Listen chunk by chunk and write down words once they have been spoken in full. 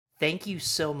Thank you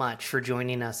so much for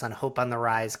joining us on Hope on the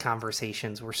Rise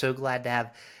Conversations. We're so glad to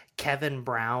have Kevin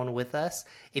Brown with us.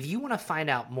 If you want to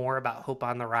find out more about Hope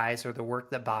on the Rise or the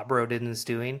work that Bob Roden is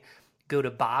doing, go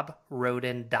to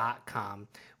bobroden.com.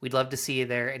 We'd love to see you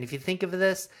there. And if you think of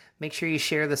this, make sure you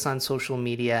share this on social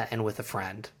media and with a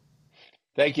friend.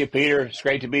 Thank you, Peter. It's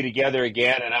great to be together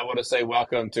again, and I want to say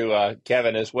welcome to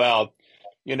Kevin as well.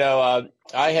 You know,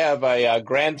 I have a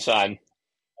grandson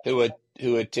who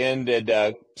attended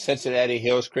Cincinnati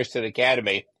Hills Christian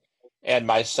Academy, and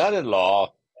my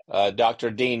son-in-law,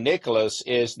 Dr. Dean Nicholas,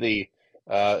 is they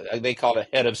call it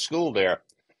head of school there.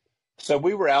 So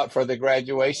we were out for the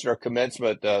graduation or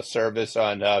commencement service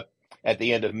on at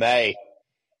the end of May,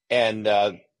 and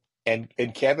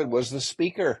and Kevin was the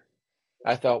speaker.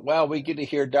 I thought, wow, we get to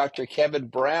hear Dr. Kevin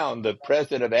Brown, the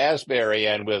president of Asbury,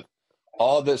 and with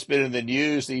all that's been in the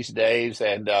news these days.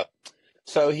 And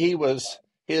so he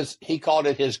called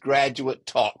it his graduate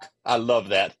talk. I love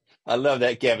that. I love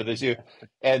that, Kevin.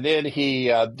 And then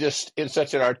he just in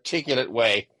such an articulate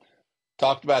way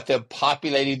talked about them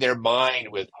populating their mind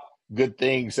with good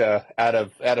things out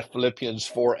of Philippians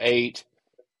 4:8.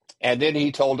 And then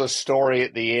he told a story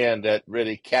at the end that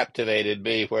really captivated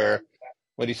me, where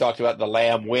when he talked about the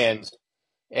lamb wins.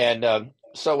 And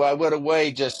so I went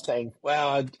away just saying,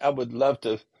 wow, I would love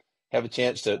to have a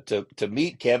chance to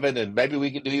meet Kevin, and maybe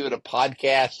we could do even a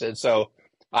podcast. And so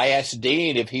I asked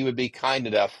Dean if he would be kind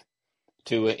enough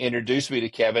to introduce me to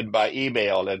Kevin by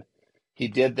email. And he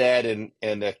did that. And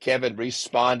Kevin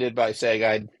responded by saying,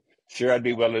 I'd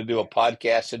be willing to do a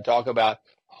podcast and talk about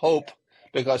hope,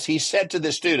 because he said to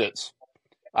the students,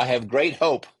 I have great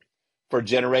hope for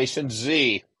Generation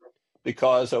Z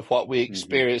because of what we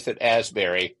experienced at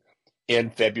Asbury in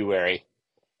February.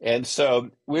 And so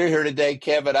we're here today,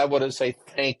 Kevin. I want to say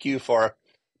thank you for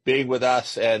being with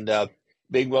us and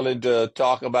being willing to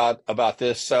talk about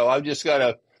this. So I'm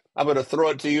gonna throw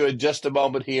it to you in just a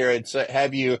moment here and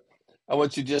I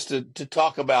want you just to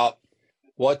talk about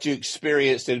what you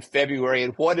experienced in February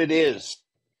and what it is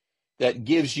that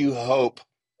gives you hope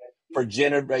for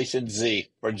Generation Z,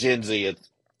 or Gen Z,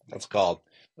 it's called,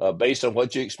 based on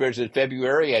what you experienced in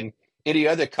February and any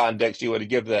other context you want to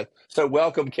give that. So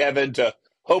welcome, Kevin, to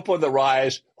Hope on the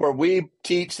Rise, where we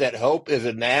teach that hope is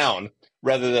a noun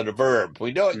rather than a verb.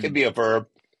 We know it can be a verb,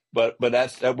 but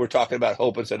we're talking about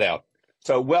hope as a noun.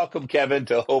 So welcome, Kevin,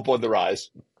 to Hope on the Rise.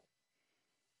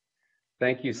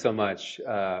 Thank you so much.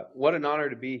 What an honor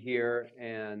to be here.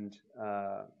 And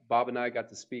Bob and I got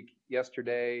to speak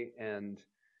yesterday and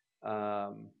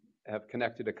have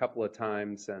connected a couple of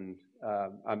times, and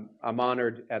I'm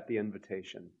honored at the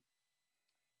invitation.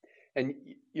 And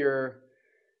your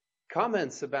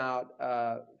comments about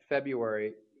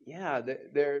February, yeah,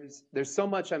 there's so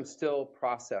much I'm still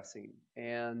processing,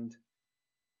 and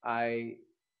I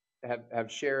have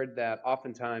shared that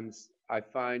oftentimes I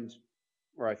find,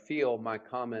 or I feel, my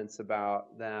comments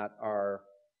about that are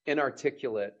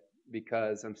inarticulate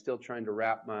because I'm still trying to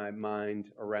wrap my mind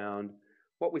around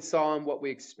what we saw and what we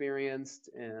experienced,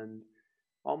 and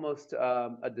almost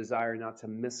a desire not to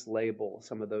mislabel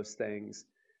some of those things.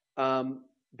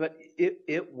 But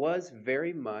it was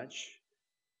very much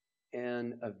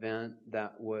an event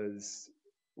that was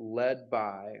led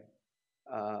by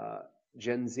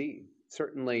Gen Z.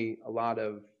 Certainly a lot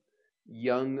of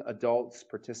young adults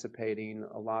participating,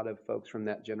 a lot of folks from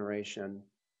that generation.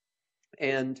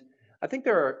 And I think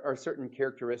there are certain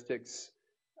characteristics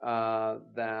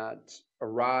that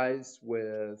arise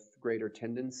with greater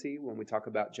tendency when we talk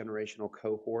about generational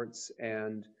cohorts.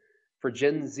 And for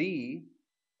Gen Z,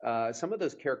 some of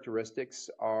those characteristics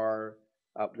are,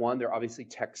 one, they're obviously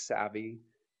tech savvy.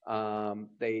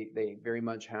 They very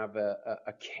much have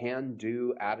a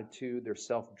can-do attitude. They're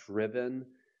self-driven.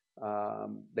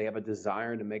 They have a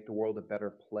desire to make the world a better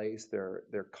place.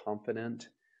 They're confident.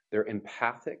 They're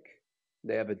empathic.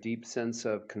 They have a deep sense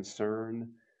of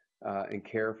concern and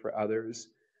care for others.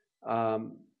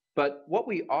 But what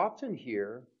we often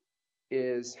hear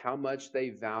is how much they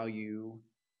value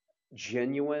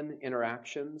genuine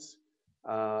interactions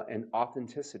and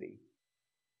authenticity.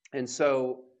 And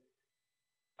so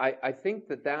I think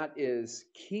that is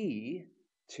key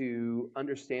to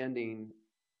understanding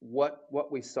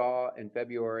what we saw in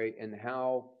February and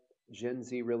how Gen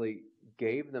Z really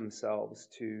gave themselves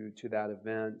to that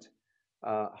event,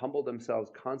 humbled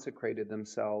themselves, consecrated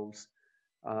themselves,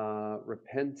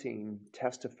 repenting,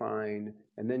 testifying,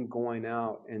 and then going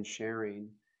out and sharing.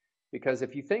 Because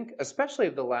if you think, especially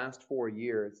of the last 4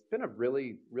 years, it's been a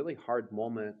really, really hard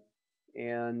moment.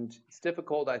 And it's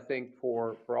difficult, I think,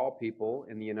 for all people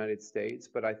in the United States.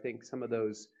 But I think some of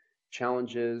those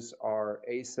challenges are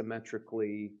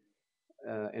asymmetrically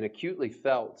and acutely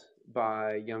felt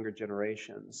by younger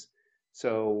generations.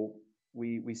 So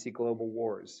we see global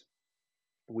wars,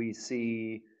 we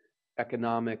see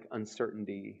economic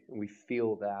uncertainty, and we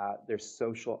feel that. There's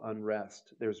social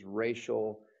unrest, there's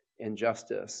racial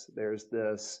injustice, there's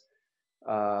this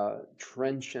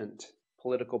trenchant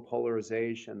political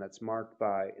polarization that's marked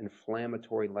by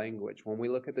inflammatory language. When we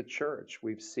look at the church,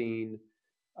 we've seen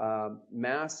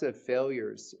massive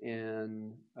failures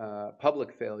in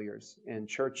public failures in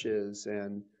churches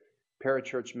and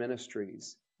parachurch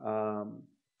ministries.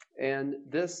 And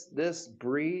this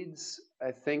breeds,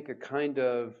 I think, a kind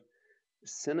of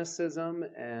cynicism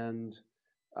and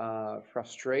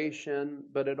frustration,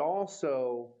 but it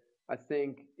also, I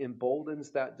think,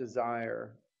 emboldens that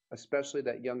desire, especially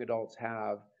that young adults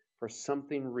have, for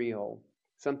something real,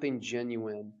 something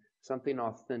genuine, something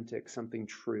authentic, something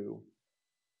true.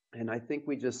 And I think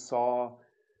we just saw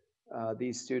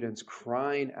these students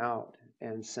crying out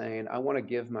and saying, I want to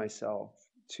give myself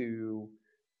to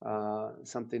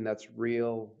something that's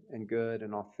real and good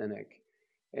and authentic.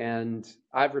 And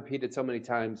I've repeated so many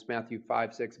times Matthew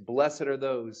 5:6, blessed are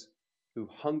those who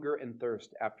hunger and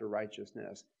thirst after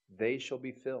righteousness. They shall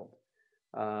be filled.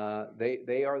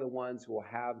 They are the ones who will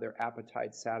have their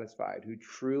appetite satisfied, who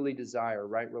truly desire a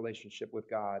right relationship with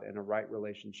God and a right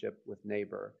relationship with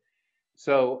neighbor.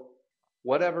 So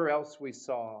whatever else we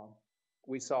saw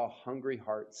hungry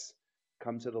hearts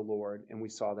come to the Lord, and we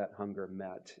saw that hunger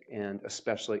met, and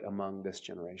especially among this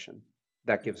generation.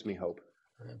 That gives me hope.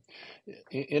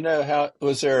 How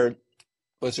was there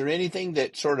anything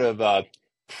that sort of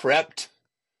prepped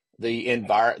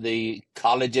the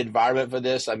college environment for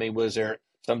this? I mean, was there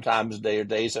sometimes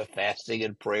days of fasting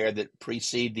and prayer that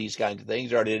precede these kinds of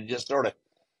things, or did it just sort of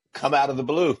come out of the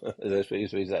blue, as we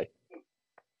say?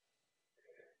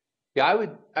 Yeah,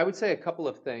 I would say a couple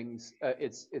of things.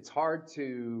 It's hard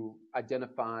to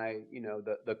identify,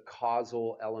 the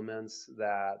causal elements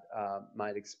that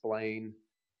might explain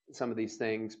some of these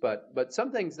things, but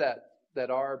some things that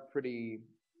are pretty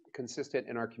consistent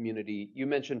in our community. You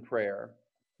mentioned prayer.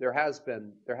 There has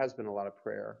been a lot of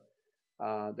prayer.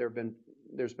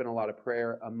 There's been a lot of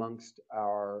prayer amongst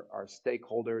our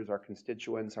stakeholders, our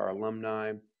constituents, our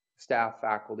alumni, staff,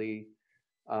 faculty,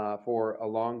 for a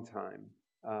long time.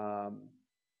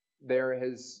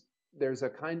 There's a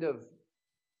kind of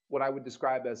what I would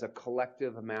describe as a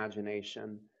collective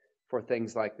imagination for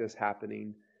things like this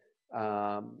happening.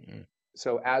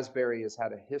 So Asbury has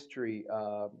had a history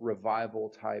of revival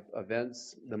type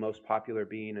events, the most popular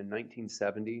being in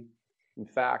 1970. In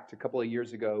fact, a couple of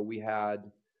years ago, we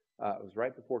had, it was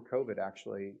right before COVID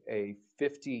actually, a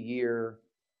 50-year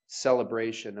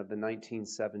celebration of the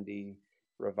 1970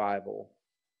 revival.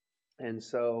 And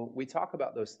so we talk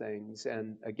about those things,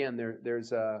 and again,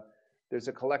 there's a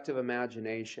collective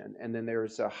imagination, and then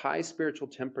there's a high spiritual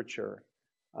temperature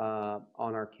on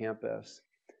our campus.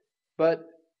 But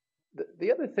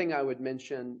the other thing I would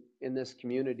mention in this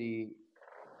community,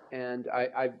 and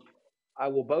I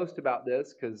will boast about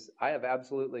this because I have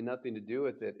absolutely nothing to do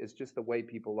with it, it's just the way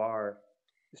people are.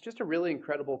 It's just a really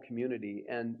incredible community,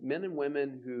 and men and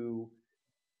women who,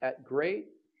 at great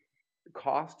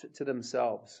cost to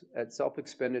themselves, at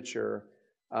self-expenditure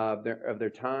of their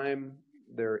time,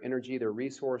 their energy, their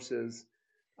resources,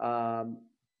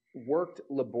 worked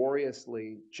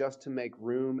laboriously just to make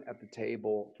room at the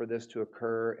table for this to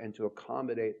occur and to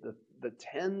accommodate the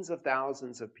tens of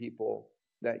thousands of people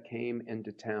that came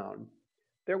into town.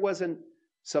 There wasn't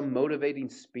some motivating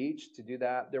speech to do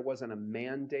that. There wasn't a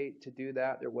mandate to do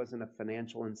that. There wasn't a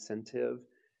financial incentive.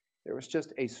 There was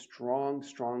just a strong,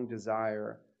 strong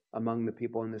desire among the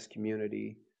people in this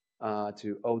community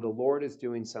the Lord is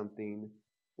doing something.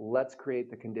 Let's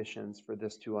create the conditions for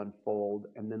this to unfold,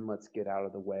 and then let's get out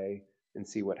of the way and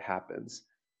see what happens.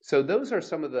 So those are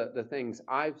some of the things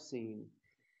I've seen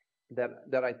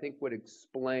that I think would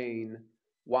explain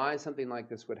why something like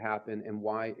this would happen and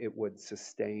why it would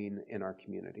sustain in our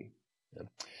community.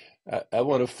 I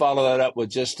want to follow that up with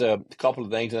just a couple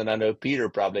of things, and I know Peter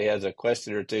probably has a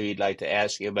question or two he'd like to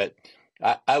ask you, but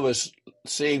I was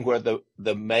seeing where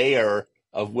the mayor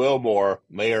of Wilmore,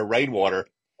 Mayor Rainwater,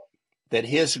 that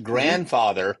his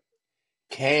grandfather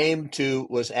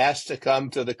was asked to come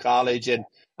to the college, and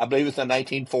I believe it was the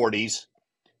 1940s.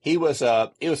 He was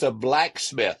a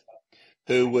blacksmith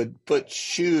who would put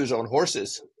shoes on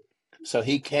horses. So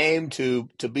he came to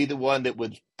be the one that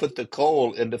would put the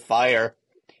coal in the fire.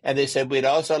 And they said, we'd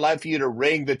also like for you to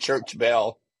ring the church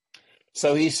bell.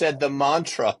 So he said the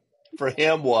mantra for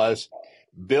him was,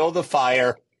 build the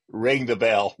fire, ring the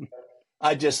bell.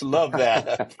 I just love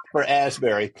that for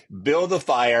Asbury. Build the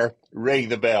fire, ring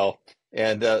the bell.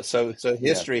 And so Yes.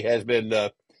 history has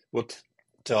been, we'll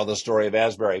tell the story of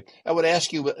Asbury. I would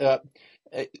ask you,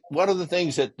 one of the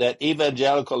things that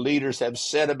evangelical leaders have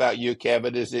said about you,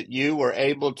 Kevin, is that you were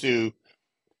able to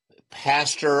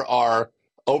pastor or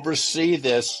oversee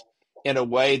this in a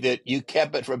way that you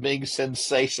kept it from being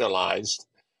sensationalized,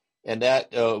 and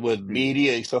that with Hmm.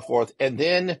 media and so forth. And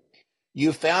then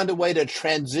you found a way to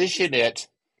transition it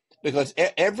because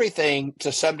everything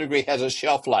to some degree has a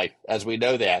shelf life, as we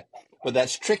know that. But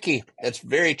that's tricky. That's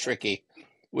very tricky.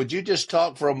 Would you just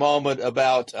talk for a moment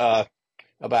about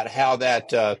how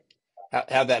that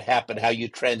happened, how you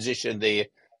transitioned the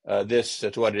this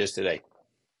to what it is today?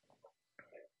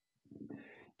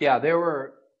 Yeah, there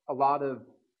were a lot of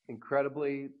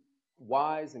incredibly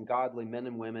wise and godly men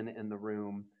and women in the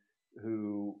room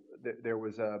who there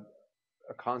was a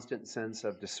constant sense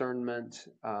of discernment,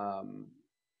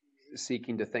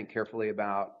 seeking to think carefully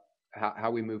about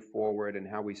how we move forward and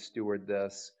how we steward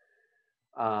this.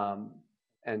 Um,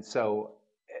 and so,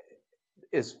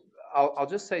 is I'll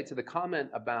just say to the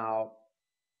comment about,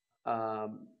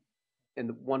 um, in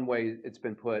one way it's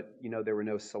been put, there were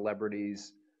no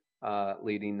celebrities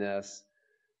leading this.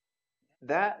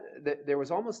 That there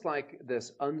was almost like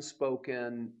this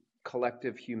unspoken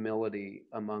collective humility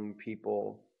among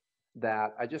people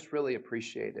that I just really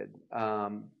appreciated.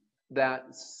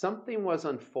 That something was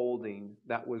unfolding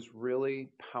that was really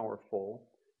powerful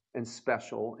and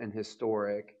special and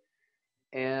historic,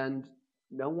 and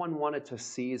no one wanted to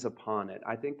seize upon it.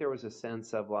 I think there was a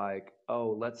sense of like, oh,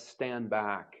 let's stand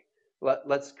back.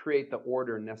 Let's create the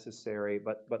order necessary,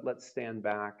 but let's stand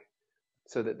back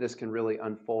so that this can really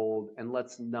unfold, and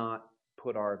let's not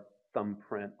put our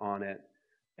thumbprint on it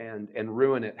and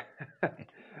ruin it.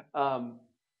 um,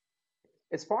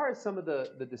 as far as some of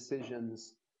the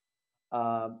decisions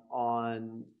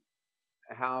on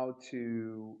how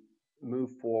to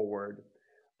move forward,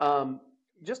 um,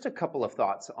 just a couple of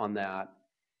thoughts on that.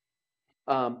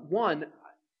 One,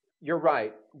 you're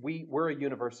right. We're a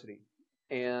university,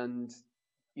 and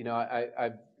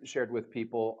I've shared with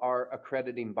people our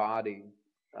accrediting body.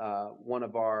 One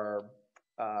of our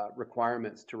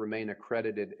requirements to remain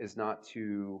accredited is not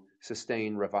to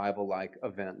sustain revival-like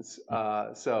events.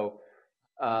 So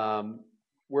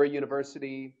we're a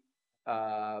university.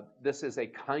 This is a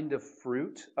kind of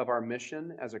fruit of our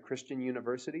mission as a Christian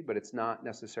university, but it's not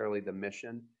necessarily the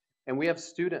mission. And we have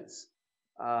students.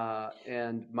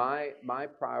 And my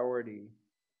priority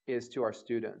is to our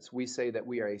students. We say that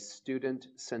we are a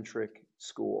student-centric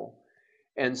school.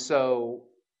 And so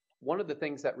one of the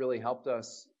things that really helped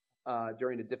us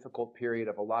during a difficult period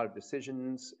of a lot of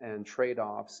decisions and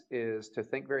trade-offs is to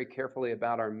think very carefully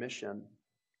about our mission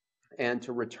and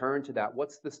to return to that.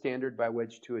 What's the standard by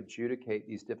which to adjudicate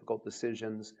these difficult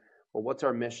decisions? Well, what's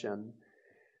our mission?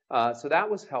 So that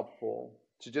was helpful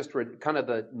to just kind of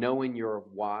the knowing your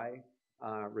why,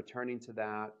 returning to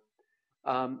that.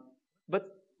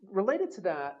 But related to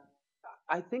that,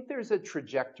 I think there's a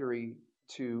trajectory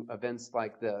to events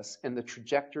like this, and the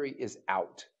trajectory is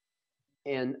out.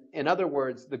 And in other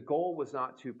words, the goal was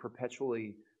not to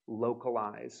perpetually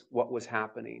localize what was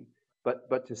happening,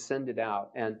 but to send it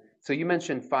out. And so you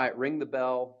mentioned fire, ring the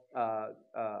bell.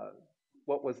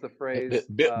 What was the phrase?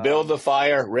 Build the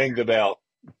fire, ring the bell.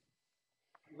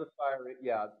 The fire.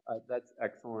 Yeah, that's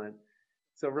excellent.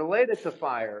 So related to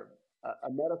fire,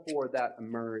 a metaphor that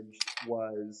emerged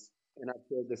was, and I've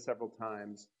shared this several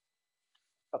times,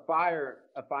 a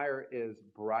fire is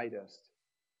brightest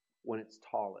when it's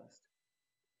tallest.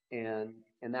 And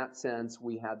in that sense,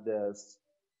 we had this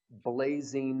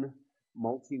blazing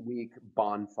multi-week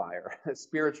bonfire, a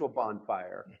spiritual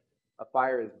bonfire. A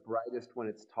fire is brightest when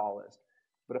it's tallest,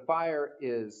 but a fire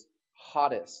is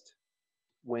hottest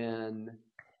when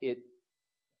it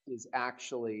is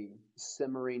actually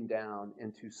simmering down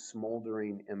into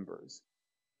smoldering embers.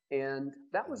 And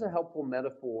that was a helpful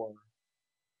metaphor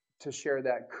to share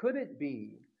that. Could it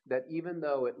be that even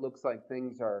though it looks like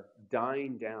things are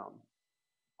dying down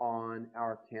on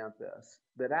our campus,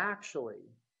 that actually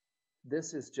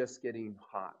this is just getting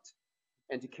hot?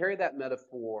 And to carry that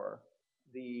metaphor,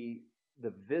 the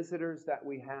the visitors that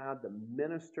we had, the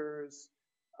ministers,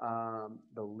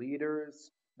 the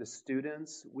leaders, the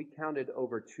students, we counted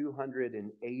over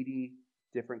 280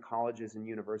 different colleges and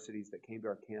universities that came to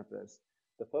our campus.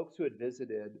 The folks who had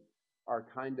visited are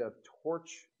kind of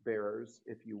torch bearers,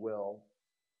 if you will,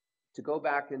 to go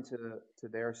back into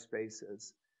their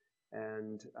spaces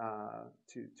and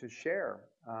to share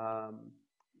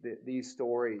these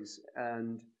stories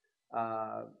and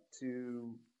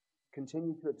to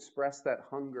continue to express that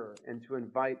hunger and to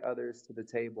invite others to the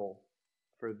table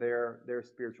for their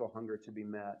spiritual hunger to be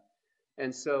met.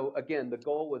 And so, again, the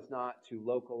goal was not to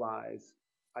localize.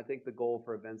 I think the goal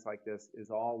for events like this is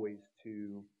always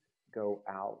to go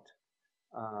out.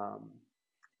 Um,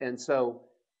 and so,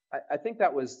 I think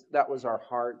that was our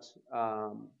heart.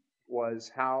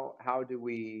 Was how do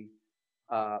we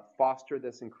foster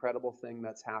this incredible thing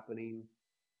that's happening,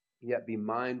 yet be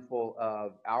mindful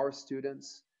of our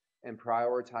students and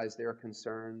prioritize their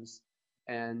concerns,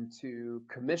 and to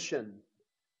commission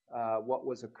what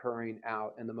was occurring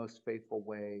out in the most faithful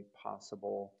way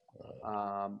possible,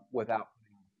 without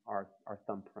putting our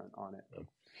thumbprint on it.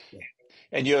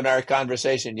 And you, in our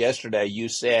conversation yesterday, you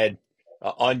said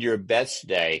on your best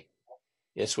day,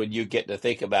 it's when you get to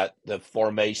think about the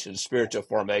formation, spiritual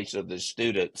formation of the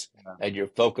students, Yeah. and your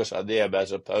focus on them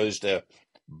as opposed to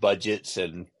budgets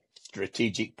and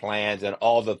strategic plans and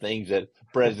all the things that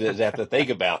presidents have to think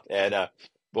about. And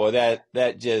boy,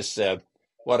 that just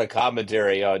what a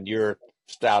commentary on your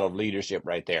style of leadership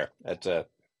right there. That's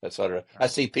sort of. I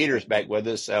see Peter's back with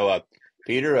us. So,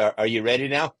 Peter, are you ready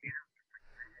now?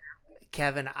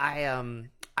 Kevin,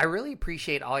 I really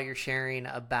appreciate all your sharing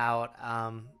about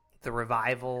the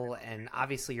revival, and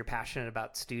obviously you're passionate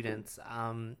about students.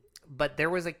 But there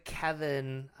was a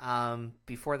Kevin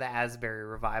before the Asbury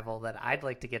revival that I'd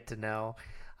like to get to know.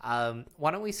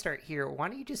 Why don't we start here? Why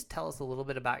don't you just tell us a little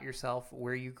bit about yourself,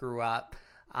 where you grew up,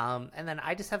 and then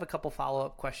I just have a couple follow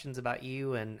up questions about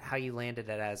you and how you landed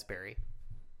at Asbury.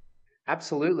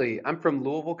 Absolutely. I'm from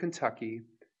Louisville, Kentucky,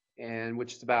 and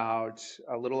which is about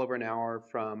a little over an hour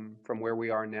from where we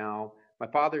are now. My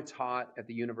father taught at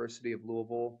the University of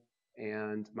Louisville,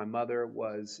 and my mother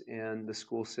was in the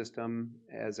school system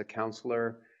as a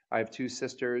counselor. I have two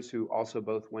sisters who also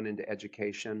both went into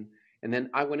education, and then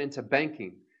I went into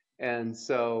banking. And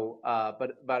so,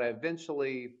 but I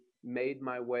eventually made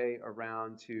my way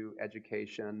around to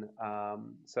education.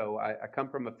 So I come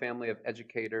from a family of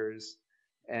educators,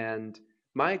 and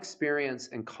my experience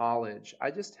in college,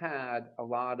 I just had a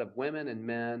lot of women and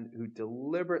men who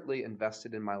deliberately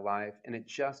invested in my life, and it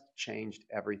just changed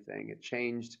everything. It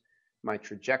changed my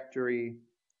trajectory.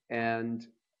 And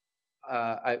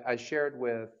I shared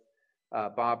with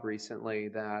Bob recently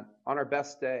that on our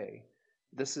best day,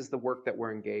 this is the work that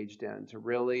we're engaged in, to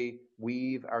really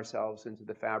weave ourselves into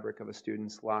the fabric of a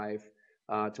student's life,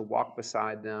 to walk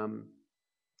beside them,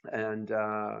 and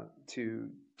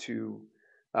to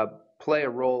uh, play a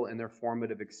role in their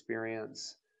formative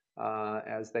experience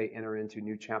as they enter into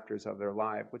new chapters of their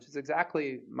life, which is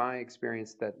exactly my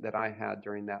experience that I had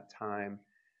during that time.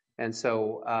 And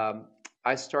so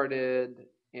I started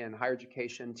in higher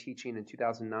education teaching in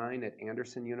 2009 at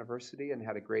Anderson University and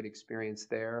had a great experience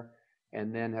there,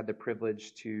 and then had the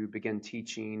privilege to begin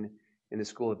teaching in the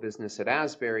School of Business at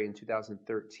Asbury in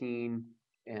 2013,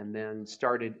 and then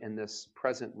started in this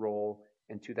present role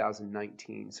in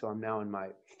 2019. So I'm now in my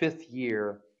fifth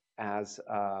year as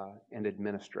an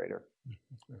administrator.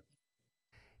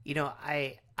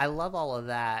 I love all of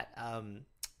that.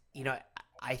 You know,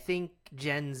 I think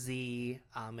Gen Z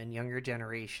and younger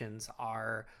generations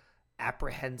are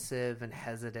apprehensive and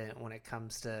hesitant when it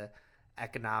comes to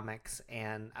economics.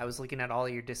 And I was looking at all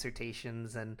your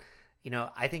dissertations, and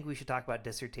I think we should talk about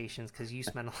dissertations because you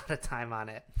spend a lot of time on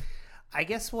it. I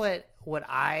guess what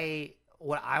I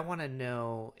want to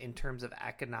know in terms of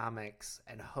economics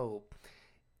and hope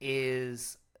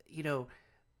is,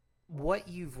 what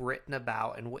you've written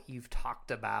about and what you've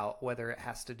talked about, whether it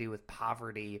has to do with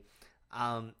poverty.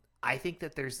 I think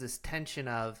that there's this tension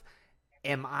of,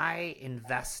 am I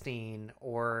investing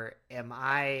or am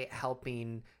I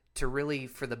helping to really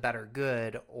for the better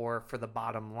good or for the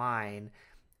bottom line?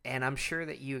 And I'm sure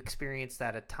that you experience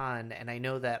that a ton. And I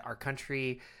know that our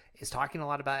country is talking a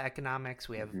lot about economics.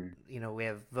 We have, Mhm. we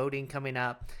have voting coming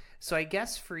up. So I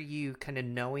guess for you, kind of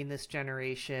knowing this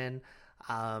generation,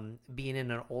 being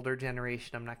in an older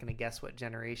generation, I'm not going to guess what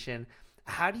generation.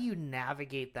 How do you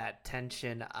navigate that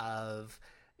tension of,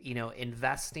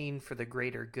 investing for the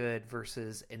greater good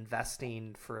versus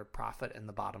investing for a profit in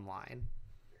the bottom line?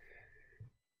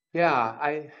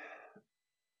 Yeah,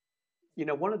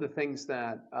 one of the things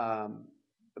that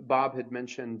Bob had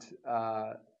mentioned,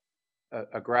 a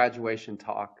graduation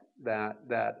talk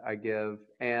that I give,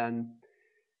 and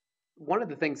one of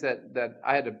the things that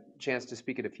I had a chance to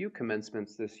speak at a few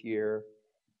commencements this year,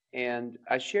 and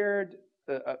I shared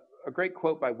a great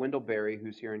quote by Wendell Berry,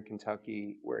 who's here in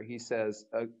Kentucky, where he says,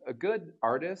 a good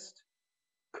artist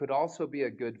could also be a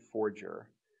good forger.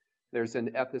 There's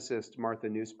an ethicist, Martha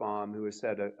Nussbaum, who has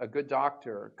said a good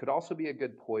doctor could also be a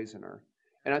good poisoner.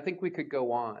 And I think we could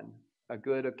go on. A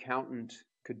good accountant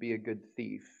could be a good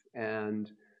thief,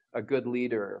 and a good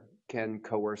leader can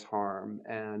coerce harm,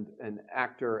 and an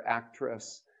actor,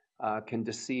 actress can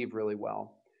deceive really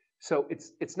well. So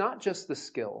it's not just the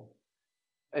skill.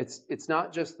 It's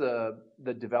not just the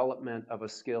development of a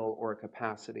skill or a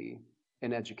capacity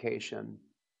in education,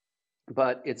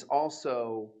 but it's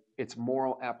also its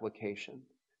moral application.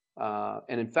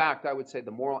 And in fact, I would say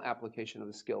the moral application of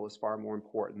the skill is far more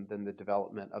important than the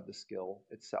development of the skill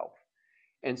itself.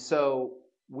 And so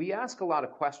we ask a lot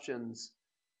of questions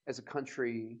as a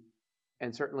country,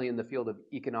 and certainly in the field of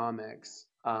economics.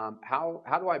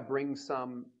 How do I bring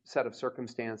some set of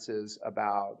circumstances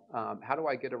about how do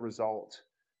I get a result?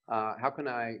 How can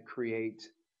I create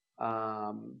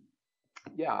how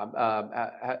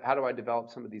do I develop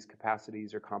some of these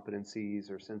capacities or competencies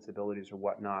or sensibilities or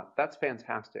whatnot? That's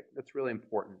fantastic. That's really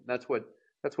important. That's what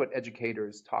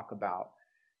educators talk about.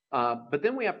 But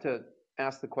then we have to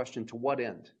ask the question: to what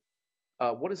end?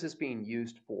 What is this being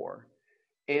used for?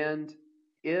 And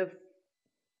if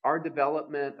our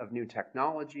development of new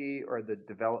technology or the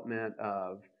development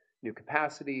of new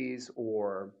capacities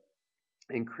or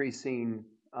increasing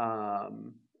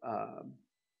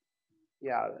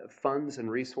funds and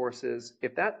resources,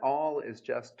 if that all is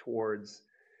just towards,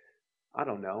 I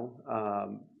don't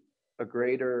know, a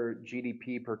greater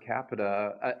GDP per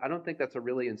capita, I don't think that's a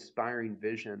really inspiring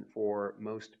vision for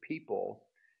most people.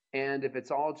 And if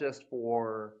it's all just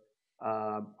for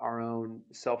our own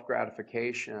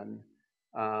self-gratification,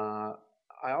 I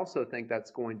also think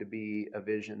that's going to be a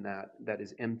vision that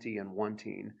is empty and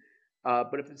wanting.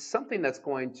 But if it's something that's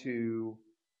going to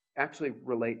actually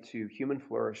relate to human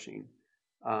flourishing,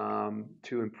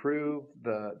 to improve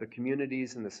the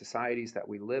communities and the societies that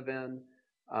we live in,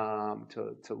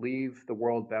 to leave the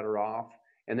world better off.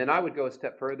 And then I would go a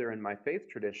step further in my faith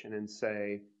tradition and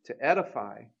say to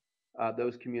edify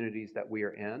those communities that we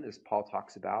are in, as Paul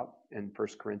talks about in 1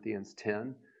 Corinthians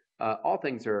 10. All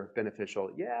things are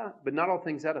beneficial, yeah, but not all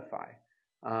things edify.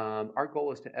 Our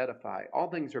goal is to edify. All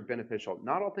things are beneficial.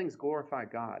 Not all things glorify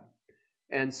God.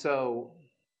 And so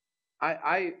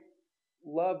I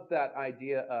love that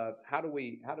idea of how do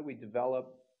we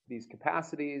develop these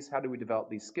capacities? How do we develop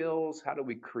these skills? How do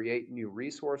we create new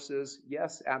resources?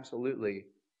 Yes, absolutely.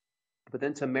 But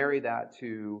then to marry that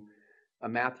to a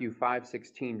Matthew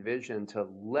 5:16 vision, to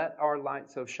let our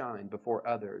light so shine before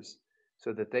others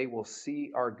so that they will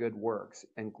see our good works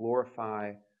and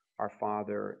glorify our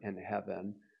Father in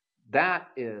heaven. That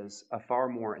is a far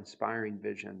more inspiring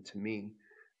vision to me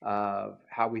of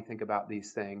how we think about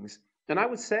these things. And I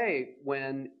would say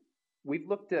when we've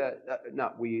looked at,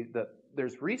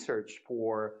 there's research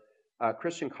for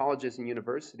Christian colleges and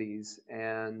universities,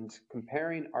 and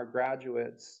comparing our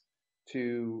graduates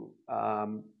to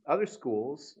other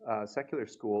schools, secular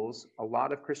schools. A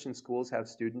lot of Christian schools have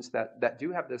students that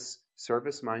do have this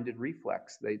service-minded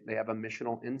reflex. They have a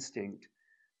missional instinct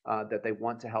that they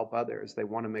want to help others. They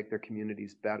want to make their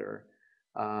communities better.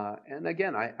 And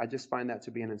again, I just find that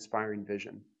to be an inspiring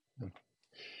vision.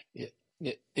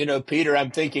 You know, Peter,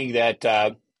 I'm thinking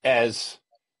that as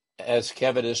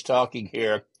Kevin is talking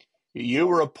here, you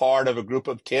were a part of a group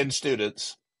of 10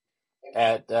 students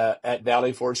at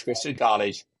Valley Forge Christian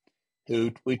College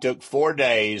who we took 4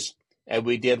 days and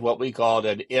we did what we called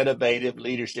an innovative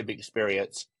leadership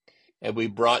experience. And we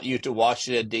brought you to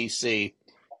Washington, D.C.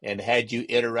 and had you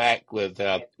interact with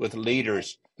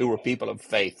leaders who were people of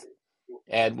faith.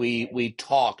 And we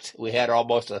talked. We had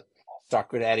almost a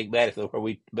Socratic method where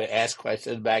we asked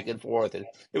questions back and forth. And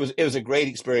it was a great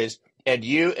experience. And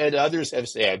you and others have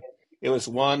said it was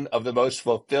one of the most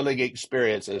fulfilling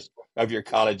experiences of your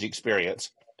college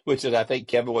experience, which is, I think,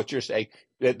 Kevin, what you're saying,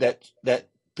 that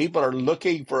people are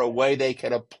looking for a way they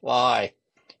can apply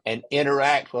and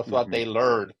interact with what they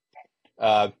learn.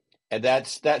 And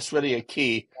that's really a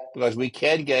key, because we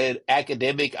can get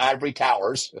academic ivory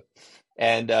towers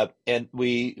and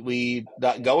we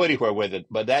not go anywhere with it.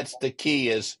 But that's the key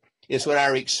is when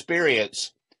our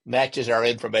experience matches our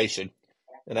information.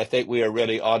 And I think we are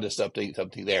really onto something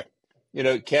there. You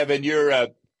know, Kevin,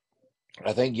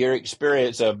 I think your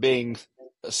experience of being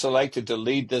selected to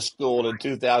lead this school in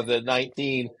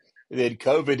 2019, then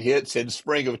COVID hits in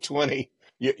spring of 20.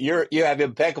 You have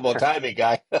impeccable timing,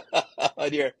 guy.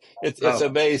 It's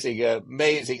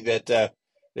amazing that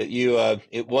you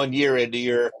 1 year into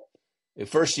your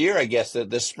first year, I guess,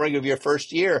 the spring of your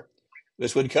first year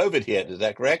was when COVID hit. Is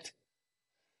that correct?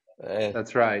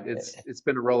 That's right. It's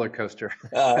been a roller coaster.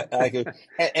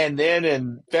 And then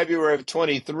in February of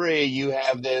 23, you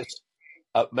have this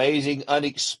amazing,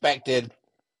 unexpected,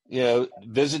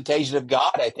 visitation of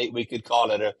God. I think we could call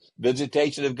it a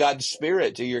visitation of God's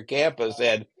Spirit to your campus.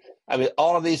 And I mean,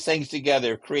 all of these things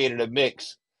together created a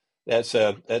mix that's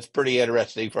pretty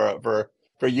interesting for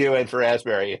you and for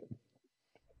Asbury.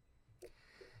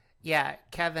 Yeah,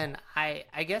 Kevin, I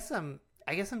guess I'm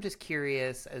just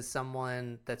curious as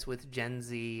someone that's with Gen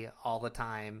Z all the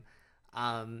time.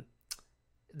 Um,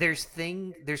 there's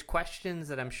questions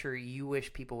that I'm sure you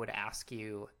wish people would ask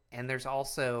you, and there's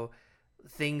also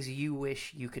things you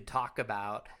wish you could talk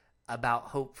about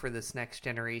hope for this next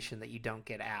generation that you don't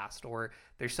get asked, or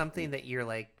there's something that you're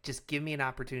like, just give me an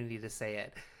opportunity to say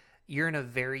it. You're in a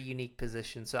very unique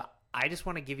position, so I just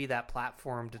want to give you that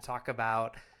platform to talk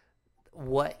about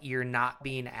what you're not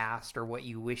being asked or what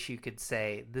you wish you could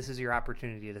say. This is your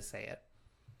opportunity to say it.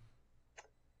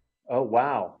 Oh,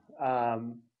 wow.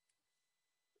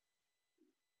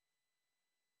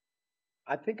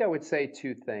 I think I would say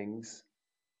two things.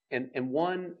 And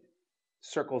one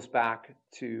circles back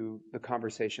to the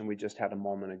conversation we just had a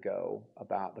moment ago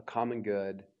about the common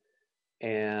good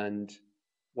and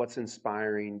what's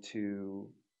inspiring to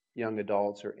young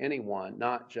adults or anyone,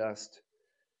 not just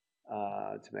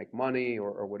to make money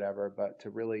or whatever, but to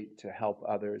really to help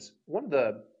others.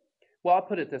 Well, I'll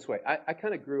put it this way. I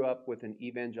kind of grew up with an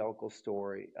evangelical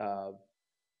story of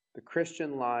the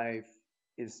Christian life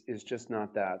is just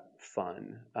not that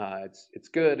fun. It's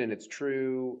good and it's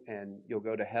true, and you'll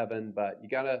go to heaven, but you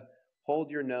gotta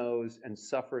hold your nose and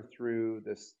suffer through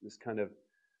this kind of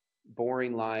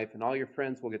boring life, and all your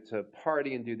friends will get to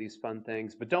party and do these fun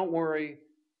things. But don't worry,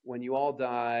 when you all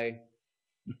die,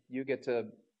 you get to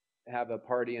have a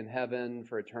party in heaven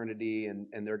for eternity, and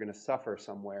they're going to suffer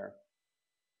somewhere.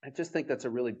 I just think that's a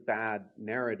really bad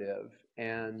narrative.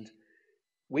 And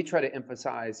we try to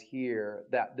emphasize here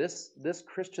that this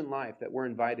Christian life that we're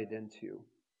invited into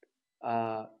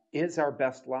is our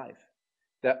best life.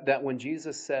 That when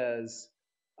Jesus says,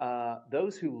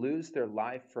 those who lose their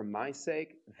life for my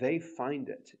sake, they find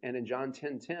it. And in John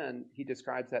 10:10, he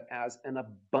describes that as an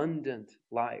abundant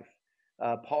life.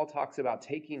 Paul talks about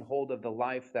taking hold of the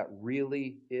life that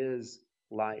really is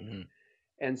life. Mhm.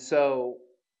 And so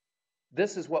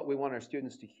this is what we want our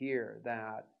students to hear,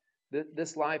 that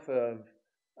this life of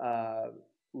uh,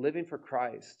 living for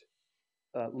Christ,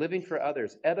 living for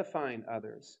others, edifying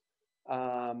others,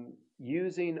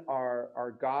 using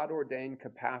our God ordained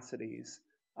capacities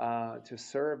to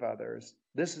serve others.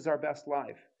 This is our best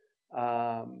life.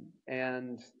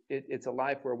 And it's a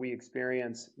life where we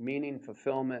experience meaning,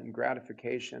 fulfillment, and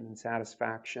gratification and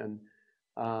satisfaction.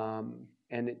 And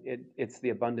it's the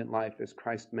abundant life, as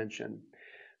Christ mentioned.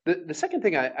 The second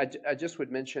thing I just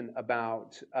would mention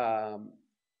about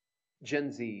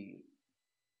Gen Z,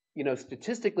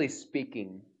 statistically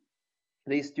speaking,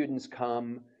 these students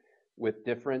come with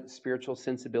different spiritual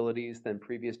sensibilities than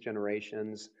previous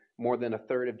generations. More than a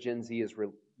third of Gen Z is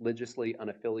religiously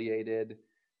unaffiliated.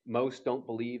 Most don't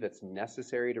believe it's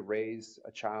necessary to raise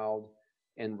a child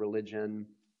in religion.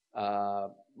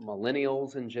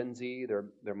 Millennials and Gen Z,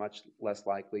 they're much less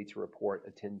likely to report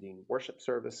attending worship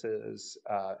services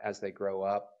as they grow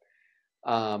up.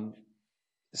 Um,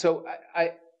 so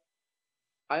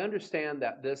I understand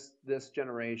that this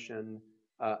generation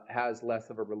has less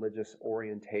of a religious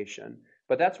orientation,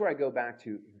 but that's where I go back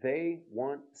to. They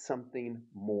want something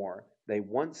more. They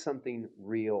want something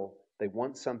real. They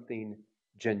want something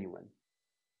genuine.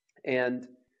 And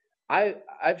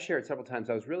I've shared several times.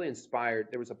 I was really inspired.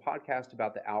 There was a podcast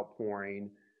about the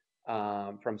outpouring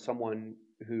from someone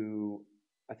who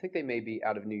I think they may be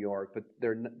out of New York, but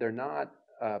they're not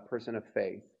a person of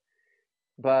faith.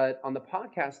 But on the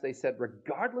podcast, they said,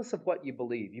 regardless of what you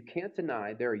believe, you can't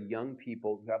deny there are young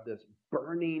people who have this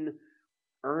burning,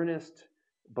 earnest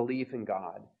belief in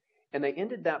God. And they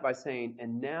ended that by saying,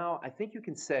 and now I think you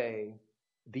can say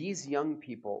these young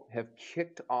people have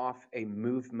kicked off a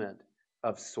movement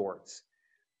of sorts.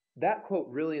 That quote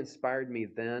really inspired me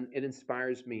then. It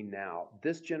inspires me now.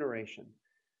 This generation,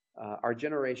 our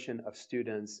generation of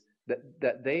students,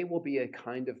 that they will be a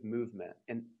kind of movement.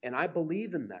 And I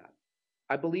believe in that.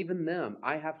 I believe in them.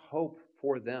 I have hope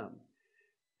for them.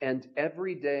 And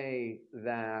every day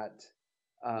that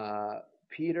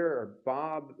Peter or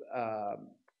Bob,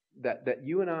 that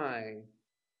you and I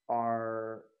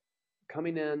are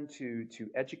coming in to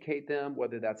educate them,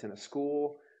 whether that's in a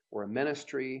school or a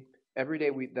ministry, every day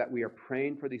that we are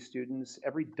praying for these students,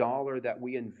 every dollar that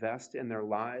we invest in their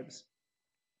lives,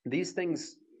 these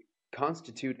things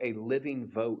constitute a living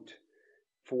vote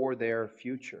for their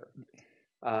future.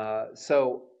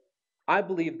 So I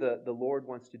believe the Lord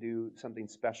wants to do something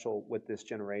special with this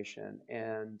generation,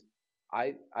 and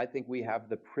I think we have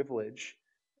the privilege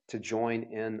to join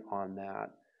in on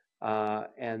that,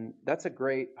 and that's a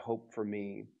great hope for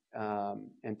me,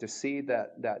 and to see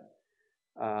that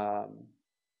um,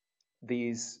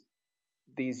 these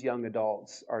these young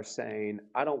adults are saying,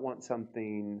 I don't want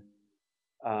something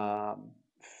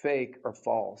fake or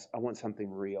false. I want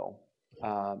something real.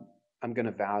 I'm going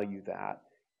to value that.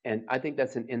 And I think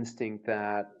that's an instinct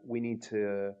that we need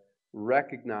to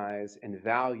recognize and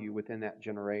value within that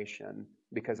generation,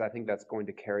 because I think that's going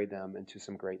to carry them into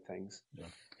some great things.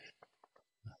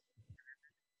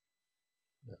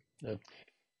 Yeah.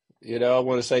 I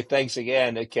want to say thanks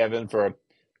again to Kevin for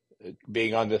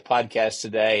being on the podcast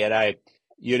today. And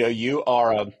you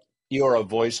are a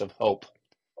voice of hope,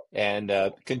 and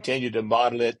continue to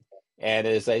model it. And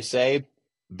as they say,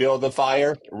 build the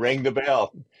fire, ring the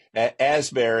bell.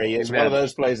 Asbury is one of Amen.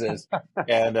 those places,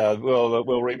 and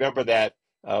we'll remember that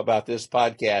about this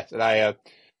podcast. And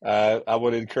I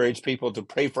would encourage people to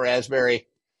pray for Asbury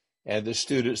and the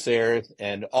students there,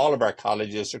 and all of our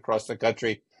colleges across the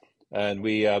country. And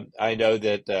I know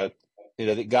that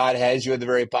that God has you in the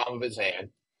very palm of His hand,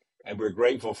 and we're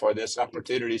grateful for this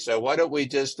opportunity. So why don't we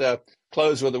just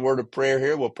close with a word of prayer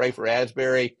here? We'll pray for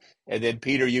Asbury, and then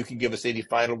Peter, you can give us any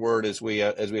final word as we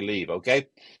leave. Okay,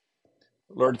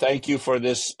 Lord, thank you for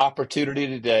this opportunity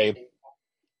today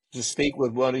to speak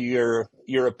with one of your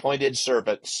appointed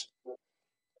servants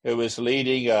who is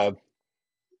leading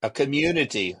a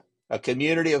community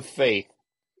of faith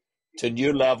to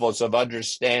new levels of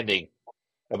understanding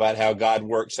about how God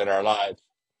works in our lives,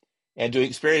 and to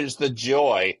experience the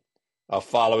joy of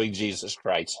following Jesus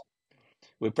Christ.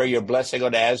 We pray your blessing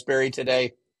on Asbury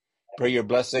today. Pray your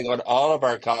blessing on all of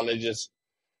our colleges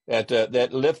that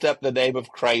lift up the name of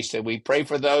Christ. And we pray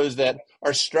for those that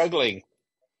are struggling.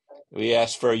 We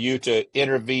ask for you to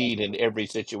intervene in every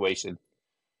situation.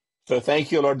 So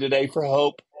thank you, Lord, today for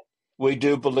hope. We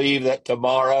do believe that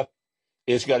tomorrow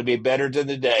is going to be better than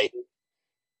the day,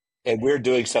 and we're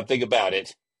doing something about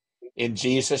it. In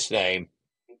Jesus' name,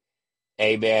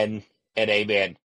 amen and amen.